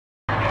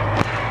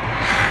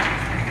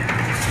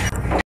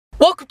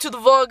Welcome to the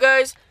vlog,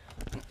 guys.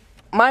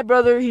 My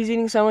brother, he's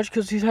eating sandwich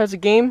because he has a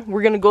game.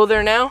 We're gonna go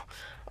there now.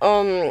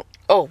 Oh,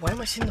 why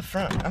am I sitting in the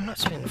front? I'm not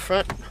sitting in the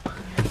front.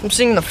 I'm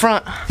sitting in the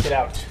front. Get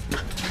out.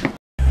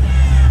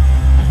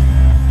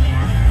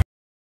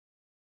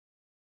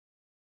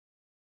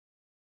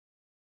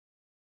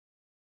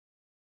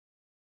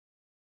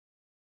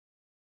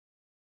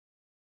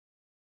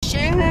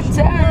 Should've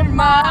turned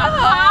my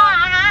heart.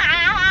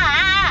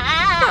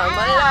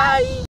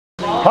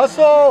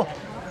 Hustle!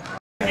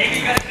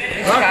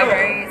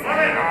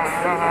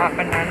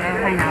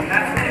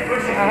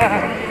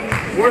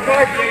 Work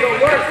hard, Diego,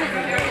 work!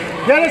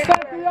 Get us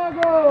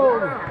Santiago!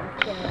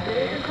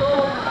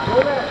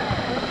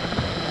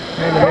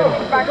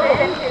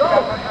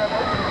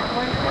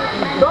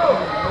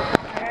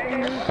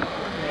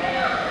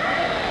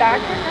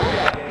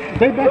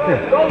 Stay back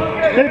there.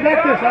 Stay back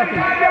there, Santi.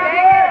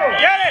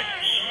 Get it!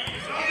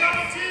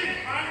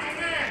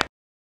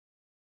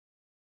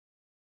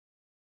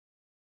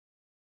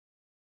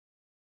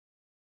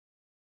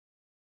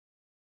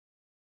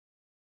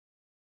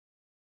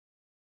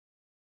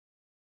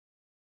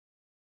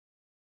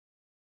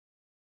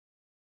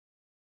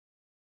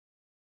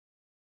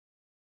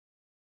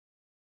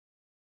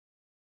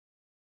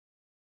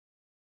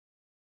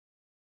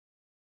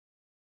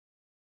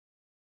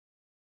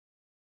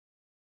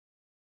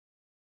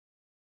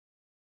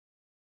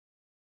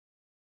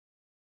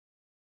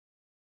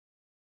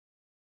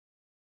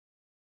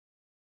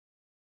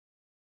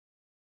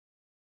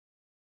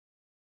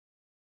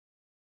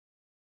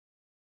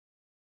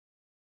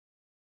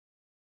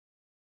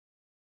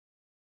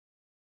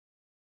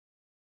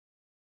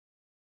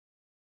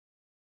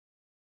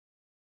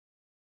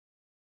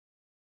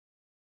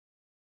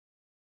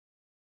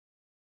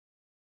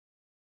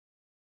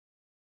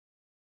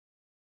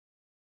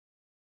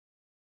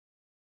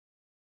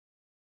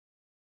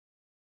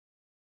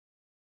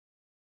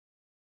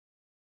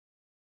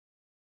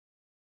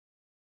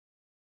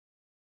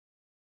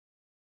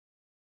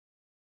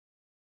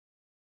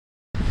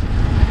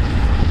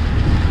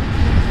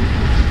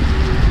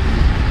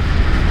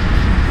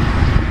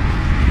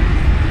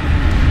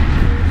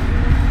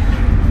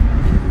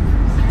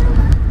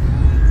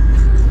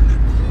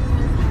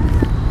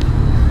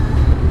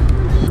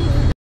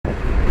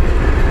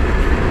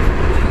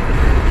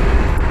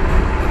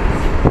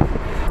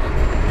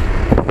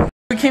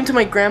 We came to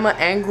my grandma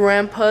and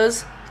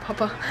grandpa's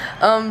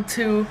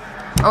to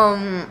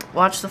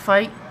watch the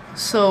fight.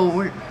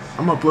 So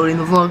I'm uploading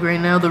the vlog right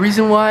now. The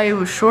reason why it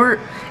was short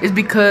is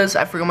because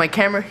I forgot my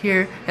camera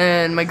here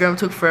and my grandma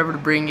took forever to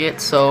bring it,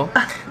 so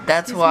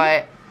that's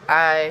why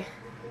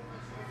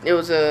it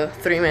was a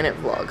 3-minute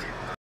vlog.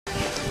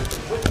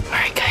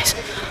 Alright guys,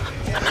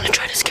 I'm gonna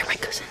try to scare my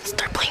cousins.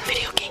 They're playing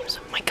video games.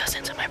 My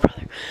cousins and my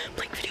brother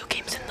playing video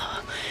games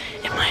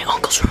in my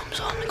uncle's room,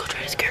 so I'm gonna go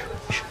try to scare them.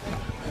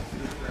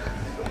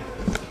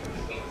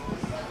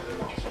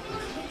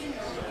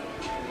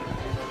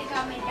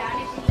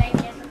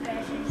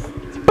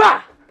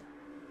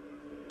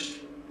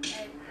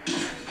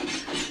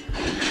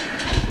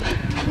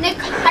 Nick,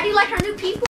 how do you like our new people?